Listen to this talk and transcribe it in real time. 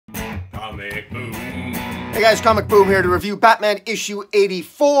Comic Boom. Hey guys, Comic Boom here to review Batman issue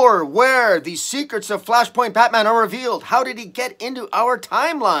 84, where the secrets of Flashpoint Batman are revealed. How did he get into our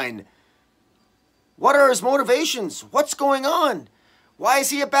timeline? What are his motivations? What's going on? Why is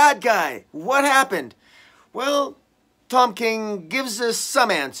he a bad guy? What happened? Well, Tom King gives us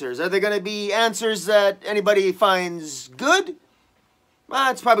some answers. Are they going to be answers that anybody finds good?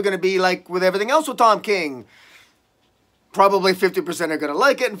 Well, it's probably going to be like with everything else with Tom King. Probably 50% are going to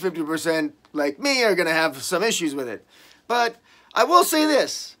like it, and 50%, like me, are going to have some issues with it. But I will say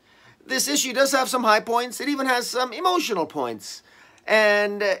this. This issue does have some high points. It even has some emotional points.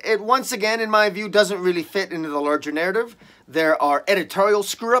 And it, once again, in my view, doesn't really fit into the larger narrative. There are editorial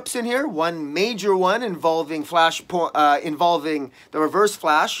screw-ups in here. One major one involving involving the Reverse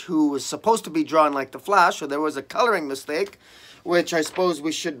Flash, who was supposed to be drawn like the Flash, so there was a coloring mistake, which I suppose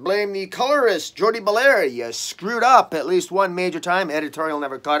we should blame the colorist, Jordie Bellaire. You screwed up at least one major time. Editorial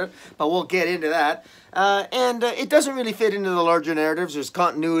never caught it, but we'll get into that. And it doesn't really fit into the larger narratives. There's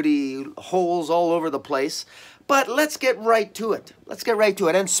continuity holes all over the place. But let's get right to it. Let's get right to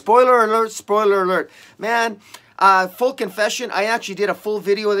it. And spoiler alert, spoiler alert. Man, full confession, I actually did a full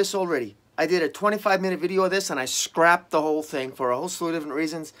video of this already. I did a 25-minute video of this, and I scrapped the whole thing for a whole slew of different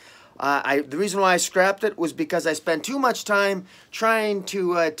reasons. The reason why I scrapped it was because I spent too much time trying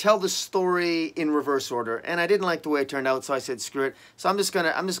to tell the story in reverse order, and I didn't like the way it turned out, so I said screw it. So I'm just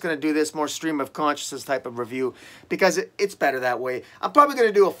gonna do this more stream of consciousness type of review because it's better that way. I'm probably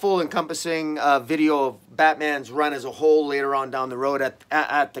gonna do a full encompassing video of Batman's run as a whole later on down the road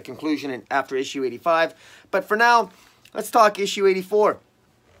at the conclusion and after issue 85. But for now, let's talk issue 84.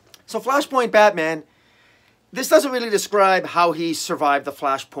 So Flashpoint Batman. This doesn't really describe how he survived the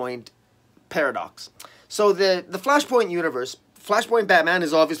Flashpoint paradox. So the Flashpoint universe, Flashpoint Batman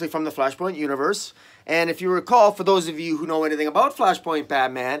is obviously from the Flashpoint universe. And if you recall, for those of you who know anything about Flashpoint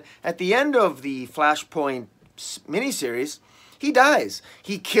Batman, at the end of the Flashpoint miniseries, he dies.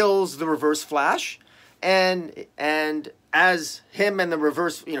 He kills the Reverse Flash, and as him and the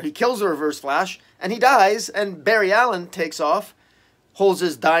Reverse, he kills the Reverse Flash, and he dies, and Barry Allen takes off, holds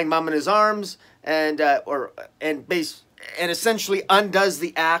his dying mom in his arms, and essentially undoes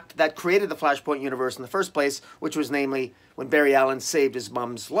the act that created the Flashpoint universe in the first place, which was namely when Barry Allen saved his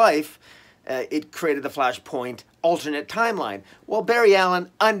mom's life, it created the Flashpoint alternate timeline. Well, Barry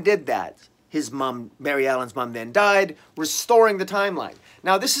Allen undid that. Barry Allen's mom then died, restoring the timeline.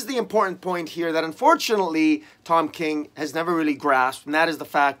 Now, this is the important point here that unfortunately Tom King has never really grasped, and that is the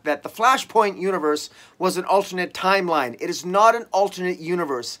fact that the Flashpoint universe was an alternate timeline. It is not an alternate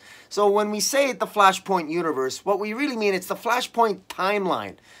universe. So when we say the Flashpoint universe, what we really mean, it's the Flashpoint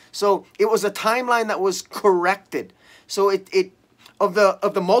timeline. So it was a timeline that was corrected. So of the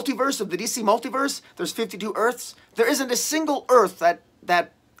multiverse, of the DC multiverse, there's 52 Earths. There isn't a single Earth that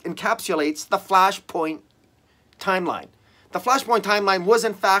encapsulates the Flashpoint timeline. The Flashpoint timeline was,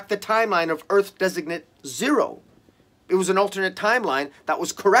 in fact, the timeline of Earth Designate 0. It was an alternate timeline that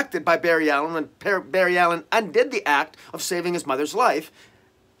was corrected by Barry Allen when Barry Allen undid the act of saving his mother's life,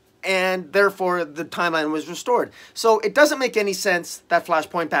 and therefore the timeline was restored. So it doesn't make any sense that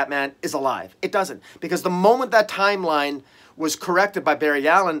Flashpoint Batman is alive. It doesn't. Because the moment that timeline was corrected by Barry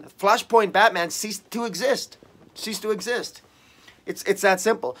Allen, Flashpoint Batman ceased to exist. Ceased to exist. It's that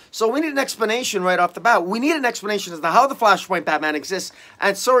simple. So we need an explanation right off the bat. We need an explanation as to how the Flashpoint Batman exists.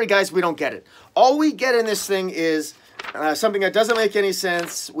 And sorry, guys, we don't get it. All we get in this thing is something that doesn't make any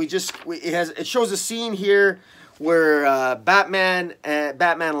sense. It shows a scene here where Flashpoint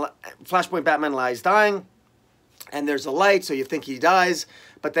Batman lies dying, and there's a light, so you think he dies,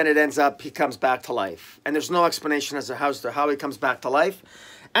 but then it ends up he comes back to life. And there's no explanation as to how he comes back to life.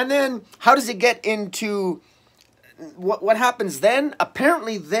 And then how does he get into... What happens then?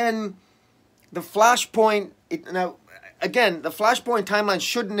 Apparently then the Flashpoint... Now, again, the Flashpoint timeline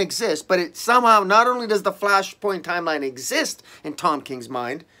shouldn't exist, but it somehow, not only does the Flashpoint timeline exist in Tom King's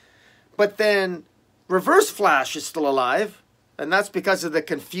mind, but then Reverse Flash is still alive, and that's because of the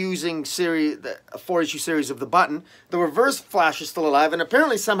confusing series, the 4-issue series of The Button. The Reverse Flash is still alive, and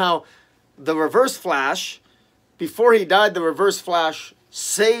apparently somehow the Reverse Flash, before he died, the Reverse Flash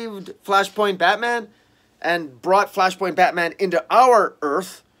saved Flashpoint Batman and brought Flashpoint Batman into our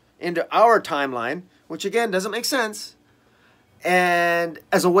Earth, into our timeline, which again doesn't make sense, and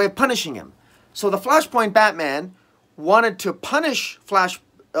as a way of punishing him. So the Flashpoint Batman wanted to punish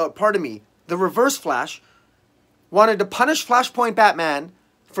the Reverse Flash, wanted to punish Flashpoint Batman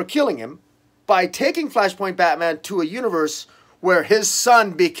for killing him by taking Flashpoint Batman to a universe where his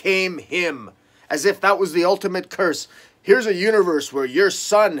son became him, as if that was the ultimate curse. Here's a universe where your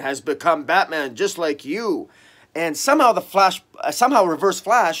son has become Batman just like you. And somehow Reverse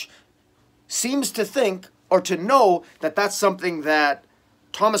Flash seems to think or to know that that's something that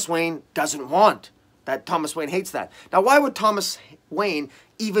Thomas Wayne doesn't want, that Thomas Wayne hates that. Now, why would Thomas Wayne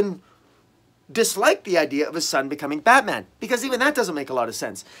even dislike the idea of his son becoming Batman? Because even that doesn't make a lot of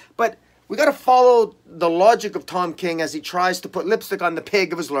sense. But we got to follow the logic of Tom King as he tries to put lipstick on the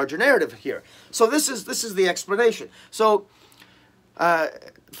pig of his larger narrative here. So this is the explanation. So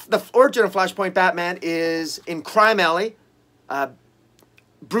the origin of Flashpoint Batman is in Crime Alley.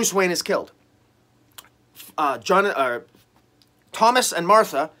 Bruce Wayne is killed. Thomas and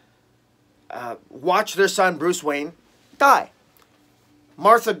Martha watch their son Bruce Wayne die.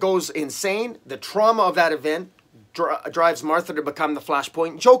 Martha goes insane. The trauma of that event drives Martha to become the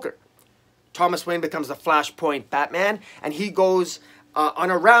Flashpoint Joker. Thomas Wayne becomes the Flashpoint Batman, and he goes on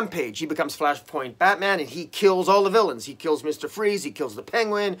a rampage. He becomes Flashpoint Batman, and he kills all the villains. He kills Mr. Freeze, he kills the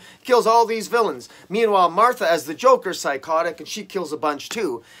Penguin, kills all these villains. Meanwhile, Martha, as the Joker, psychotic, and she kills a bunch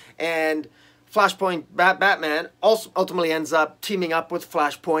too. And Flashpoint Batman also ultimately ends up teaming up with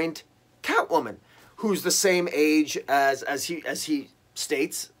Flashpoint Catwoman, who's the same age as he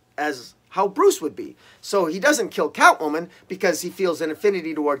states as how Bruce would be. So he doesn't kill Catwoman because he feels an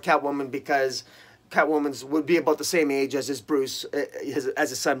affinity toward Catwoman, because Catwoman's would be about the same age as his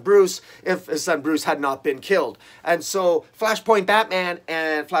son Bruce, if his son Bruce had not been killed. And so Flashpoint Batman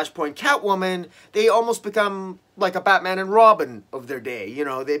and Flashpoint Catwoman, they almost become like a Batman and Robin of their day. You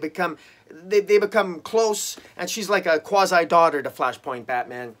know, they become close, and she's like a quasi-daughter to Flashpoint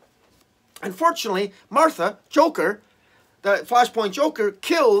Batman. Unfortunately, Martha, Joker, the Flashpoint Joker,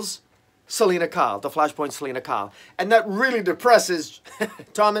 kills Selina Kyle, the Flashpoint Selina Kyle. And that really depresses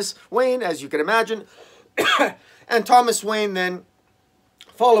Thomas Wayne, as you can imagine. And Thomas Wayne then,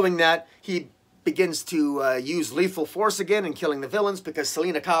 following that, he begins to use lethal force again in killing the villains, because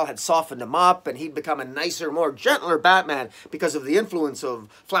Selina Kyle had softened him up, and he'd become a nicer, more gentler Batman because of the influence of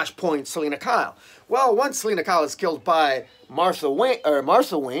Flashpoint Selina Kyle. Well, once Selina Kyle is killed by Martha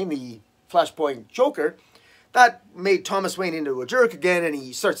Wayne, the Flashpoint Joker, that made Thomas Wayne into a jerk again, and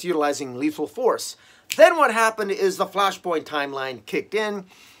he starts utilizing lethal force. Then what happened is the Flashpoint timeline kicked in,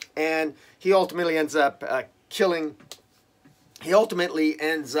 and he ultimately ends up killing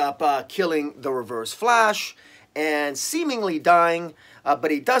the Reverse Flash and seemingly dying, but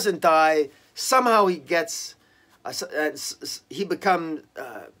he doesn't die. Somehow he gets, he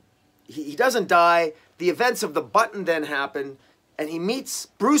doesn't die. The events of the Button then happen, and he meets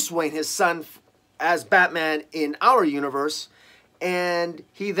Bruce Wayne, his son, as Batman in our universe, and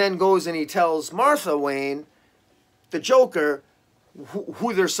he then goes and he tells Martha Wayne, the Joker,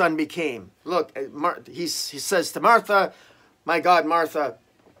 who their son became. Look, he says to Martha, "My God, Martha,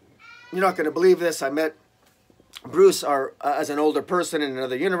 you're not going to believe this. I met Bruce as an older person in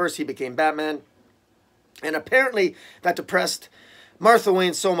another universe. He became Batman." And apparently that depressed Martha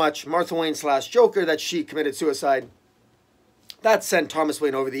Wayne so much, Martha Wayne / Joker, that she committed suicide. That sent Thomas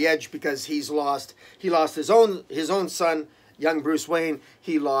Wayne over the edge, because he lost his own son, young Bruce Wayne.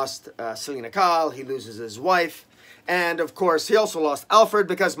 He lost Selina Kyle. He loses his wife. And, of course, he also lost Alfred,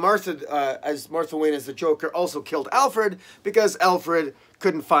 because Martha Wayne as the Joker also killed Alfred, because Alfred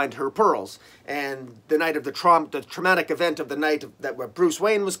couldn't find her pearls. And the night of the traumatic event of the night where Bruce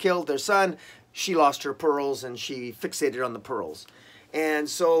Wayne was killed, their son, she lost her pearls, and she fixated on the pearls. And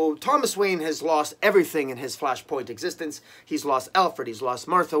so Thomas Wayne has lost everything in his Flashpoint existence. He's lost Alfred, he's lost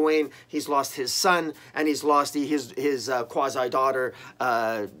Martha Wayne, he's lost his son, and he's lost his quasi-daughter,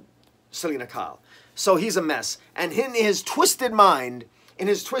 Selina Kyle. So he's a mess. And in his twisted mind,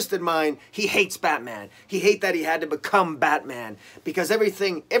 he hates Batman. He hates that he had to become Batman, because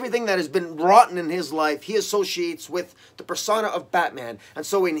everything that has been rotten in his life, he associates with the persona of Batman. And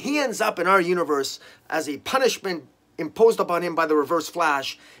so when he ends up in our universe as a punishment imposed upon him by the Reverse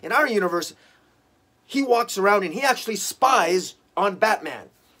Flash, in our universe, he walks around and he actually spies on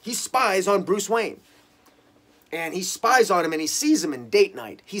Batman. He spies on Bruce Wayne. And he spies on him, and he sees him in date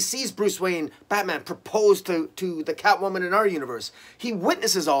night. He sees Bruce Wayne, Batman, propose to the Catwoman in our universe. He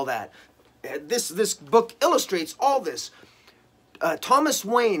witnesses all that. This book illustrates all this. Thomas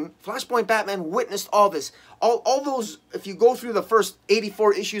Wayne, Flashpoint Batman, witnessed all this. All those, if you go through the first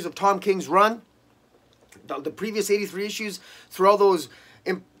 84 issues of Tom King's run, the previous 83 issues, through all those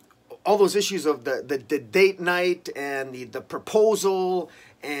issues of the date night and the proposal,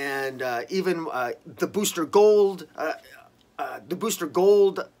 and even the Booster Gold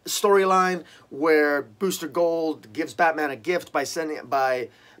storyline, where Booster Gold gives Batman a gift by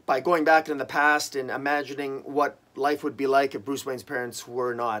going back in the past and imagining what life would be like if Bruce Wayne's parents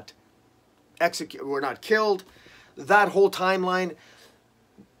were not killed. That whole timeline,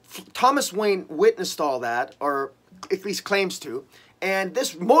 Thomas Wayne witnessed all that, or at least claims to, And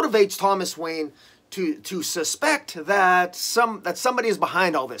this motivates Thomas Wayne to suspect that somebody is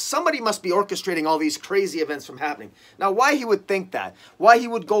behind all this. Somebody must be orchestrating all these crazy events from happening. Now, why he would think that, why he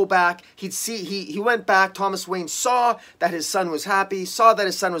would go back, he went back, Thomas Wayne saw that his son was happy, saw that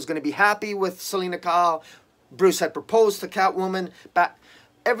his son was going to be happy with Selina Kyle. Bruce had proposed to Catwoman,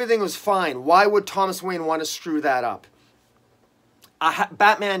 everything was fine. Why would Thomas Wayne want to screw that up?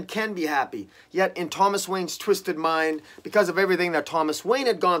 Batman can be happy, yet in Thomas Wayne's twisted mind, because of everything that Thomas Wayne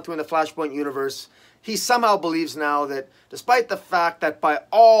had gone through in the Flashpoint universe, he somehow believes now that despite the fact that by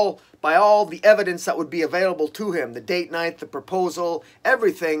all the evidence that would be available to him, the date night, the proposal,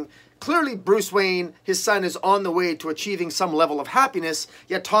 everything, clearly Bruce Wayne, his son, is on the way to achieving some level of happiness,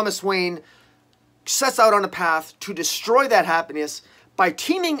 yet Thomas Wayne sets out on a path to destroy that happiness by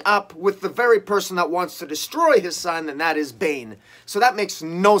teaming up with the very person that wants to destroy his son, and that is Bane. So that makes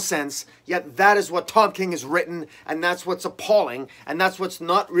no sense, yet that is what Tom King has written, and that's what's appalling, and that's what's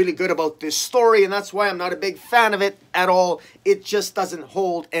not really good about this story, and that's why I'm not a big fan of it at all. It just doesn't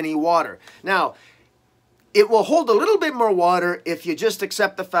hold any water. Now, it will hold a little bit more water if you just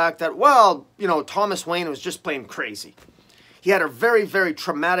accept the fact that, well, you know, Thomas Wayne was just plain crazy. He had a very, very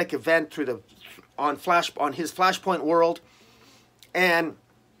traumatic event on his Flashpoint world, and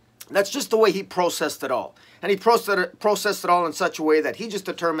that's just the way he processed it all. And he processed it all in such a way that he just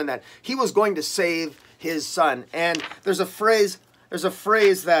determined that he was going to save his son. And there's a phrase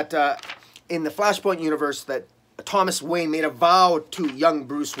that in the Flashpoint universe that Thomas Wayne made a vow to young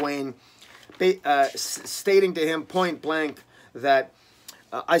Bruce Wayne, stating to him point blank that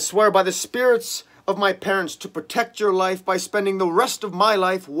I swear by the spirits of my parents to protect your life by spending the rest of my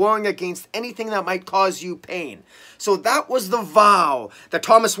life warring against anything that might cause you pain. So that was the vow that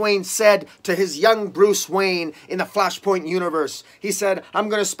Thomas Wayne said to his young Bruce Wayne in the Flashpoint universe. He said, I'm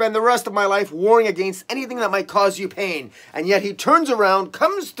going to spend the rest of my life warring against anything that might cause you pain. And yet he turns around,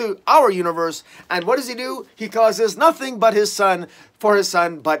 comes to our universe, and what does he do? He causes nothing but for his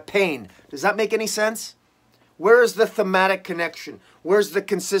son but pain. Does that make any sense? Where's the thematic connection? Where's the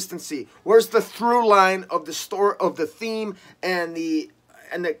consistency? Where's the through line of the story, of the theme, and the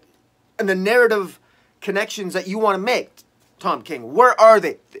narrative connections that you want to make, Tom King? Where are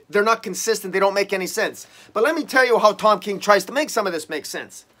they? They're not consistent. They don't make any sense. But let me tell you how Tom King tries to make some of this make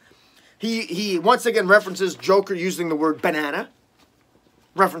sense. He once again references Joker using the word banana,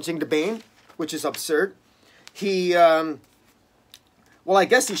 referencing to Bane, which is absurd. Well, I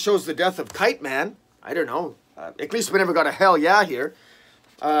guess he shows the death of Kite Man. I don't know. At least we never got a hell yeah here.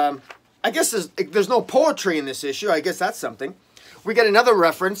 I guess there's no poetry in this issue. I guess that's something. We get another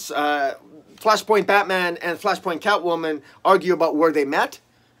reference. Flashpoint Batman and Flashpoint Catwoman argue about where they met.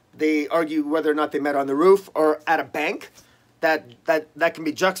 They argue whether or not they met on the roof or at a bank. That can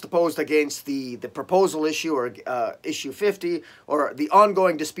be juxtaposed against the proposal issue or issue 50 or the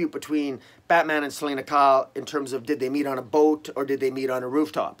ongoing dispute between Batman and Selina Kyle in terms of did they meet on a boat or did they meet on a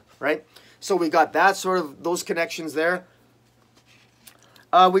rooftop, right? So we got that sort of, those connections there.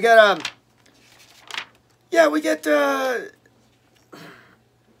 We get the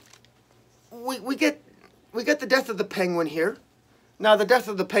death of the Penguin here. Now the death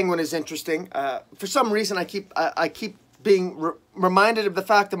of the Penguin is interesting. For some reason I keep being reminded of the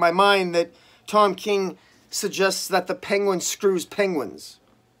fact in my mind that Tom King suggests that the Penguin screws penguins.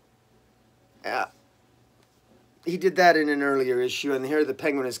 He did that in an earlier issue, and here the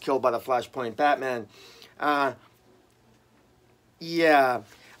Penguin is killed by the Flashpoint Batman. Yeah.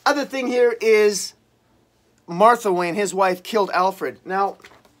 Other thing here is Martha Wayne, his wife, killed Alfred. Now,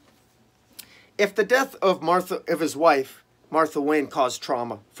 if the death of his wife, Martha Wayne, caused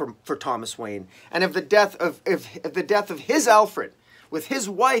trauma for Thomas Wayne, and if the death of his Alfred, with his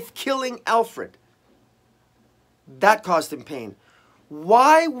wife killing Alfred, that caused him pain,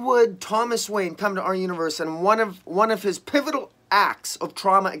 why would Thomas Wayne come to our universe and one of his pivotal acts of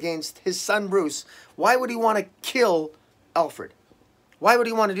trauma against his son Bruce, why would he want to kill Alfred? Why would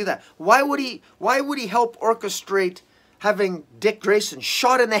he want to do that? Why would he help orchestrate having Dick Grayson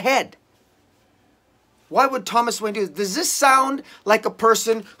shot in the head? Why would Thomas Wayne do this? Does this sound like a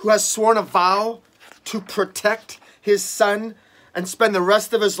person who has sworn a vow to protect his son and spend the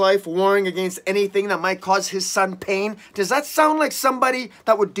rest of his life warring against anything that might cause his son pain? Does that sound like somebody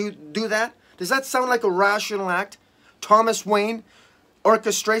that would do that? Does that sound like a rational act? Thomas Wayne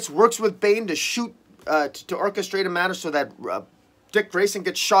works with Bane to orchestrate a matter so that Dick Grayson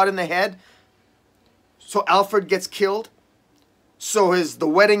gets shot in the head, so Alfred gets killed, so the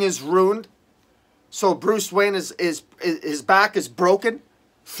wedding is ruined, so Bruce Wayne his back is broken,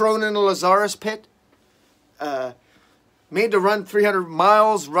 thrown in a Lazarus pit. made to run 300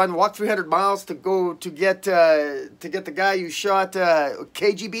 miles, walk 300 miles to go to get the guy who shot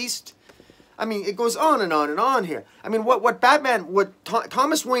KG Beast. I mean, it goes on and on and on here. I mean, what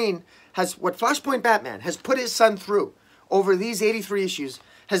Thomas Wayne has, what Flashpoint Batman has put his son through over these 83 issues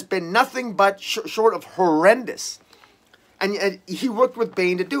has been nothing but short of horrendous. And he worked with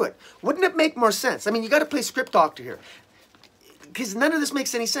Bane to do it. Wouldn't it make more sense? I mean, you got to play script doctor here, because none of this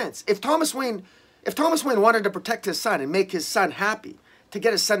makes any sense. If Thomas Wayne wanted to protect his son and make his son happy, to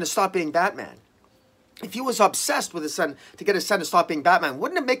get his son to stop being Batman, if he was obsessed with his son to get his son to stop being Batman,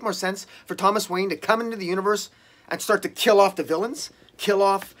 wouldn't it make more sense for Thomas Wayne to come into the universe and start to kill off the villains? Kill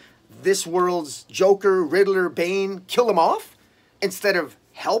off this world's Joker, Riddler, Bane, kill them off instead of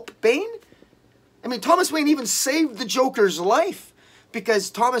help Bane? I mean, Thomas Wayne even saved the Joker's life, because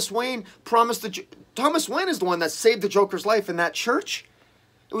Thomas Wayne promised Thomas Wayne is the one that saved the Joker's life in that church.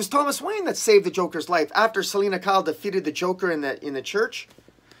 It was Thomas Wayne that saved the Joker's life after Selina Kyle defeated the Joker in the church,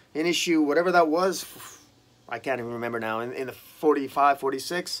 in issue whatever that was. I can't even remember now. In the 45,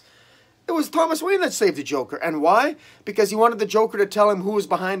 46. It was Thomas Wayne that saved the Joker. And why? Because he wanted the Joker to tell him who was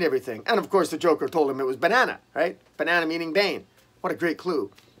behind everything. And of course the Joker told him it was Banana, right? Banana meaning Bane. What a great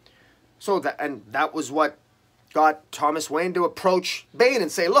clue. So that was what got Thomas Wayne to approach Bane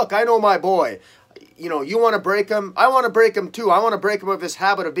and say, look, I know my boy. You know, you want to break him? I want to break him too. I want to break him of this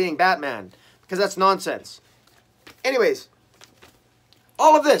habit of being Batman, because that's nonsense. Anyways,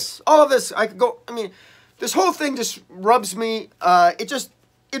 all of this, I could go, I mean, this whole thing just rubs me,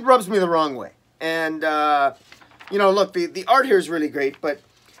 it rubs me the wrong way. And, you know, look, the art here is really great, but,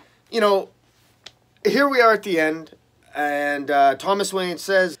 you know, here we are at the end, and Thomas Wayne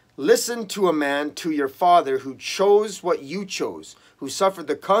says, listen to a man, to your father, who chose what you chose, who suffered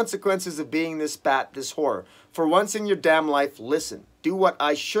the consequences of being this bat, this horror. For once in your damn life, listen. Do what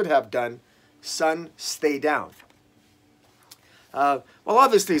I should have done. Son, stay down. Well,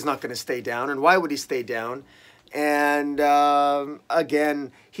 obviously he's not going to stay down, and why would he stay down? And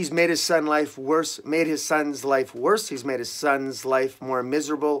again, he's made his son's life worse. He's made his son's life more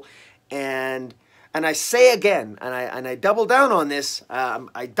miserable, and I say again, and I double down on this.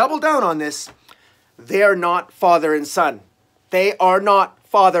 They are not father and son. They are not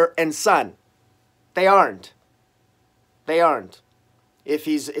father and son. They aren't. They aren't. If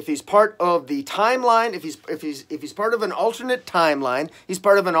he's part of the timeline, if he's part of an alternate timeline, he's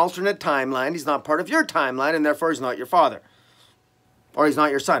part of an alternate timeline. He's not part of your timeline, and therefore he's not your father, or he's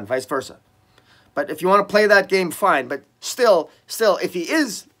not your son, vice versa. But if you want to play that game, fine. But still, if he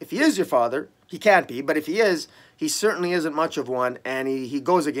is your father, he can't be. But if he is, he certainly isn't much of one, and he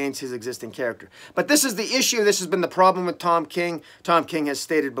goes against his existing character. But this is the issue. This has been the problem with Tom King. Tom King has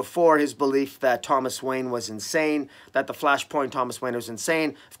stated before his belief that Thomas Wayne was insane, that the Flashpoint Thomas Wayne was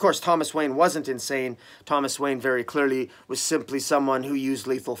insane. Of course, Thomas Wayne wasn't insane. Thomas Wayne very clearly was simply someone who used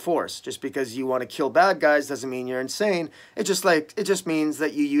lethal force. Just because you want to kill bad guys doesn't mean you're insane. It just means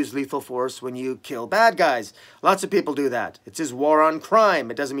that you use lethal force when you kill bad guys. Lots of people do that. It's his war on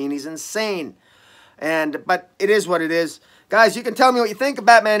crime. It doesn't mean he's insane. But it is what it is. Guys, you can tell me what you think of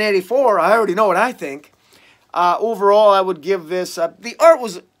Batman 84. I already know what I think. Overall, I would give this, the art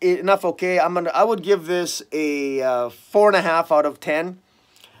was enough okay. I would give this a 4.5 out of 10.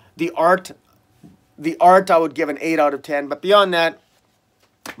 The art I would give an 8 out of 10. But beyond that,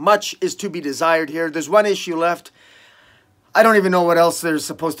 much is to be desired here. There's one issue left. I don't even know what else there's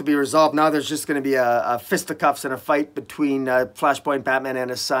supposed to be resolved. Now there's just going to be a fisticuffs and a fight between Flashpoint Batman and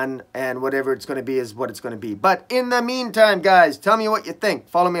his son, and whatever it's going to be is what it's going to be. But in the meantime, guys, tell me what you think.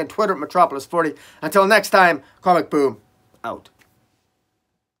 Follow me on Twitter at Metropolis40. Until next time, Comic Boom, out.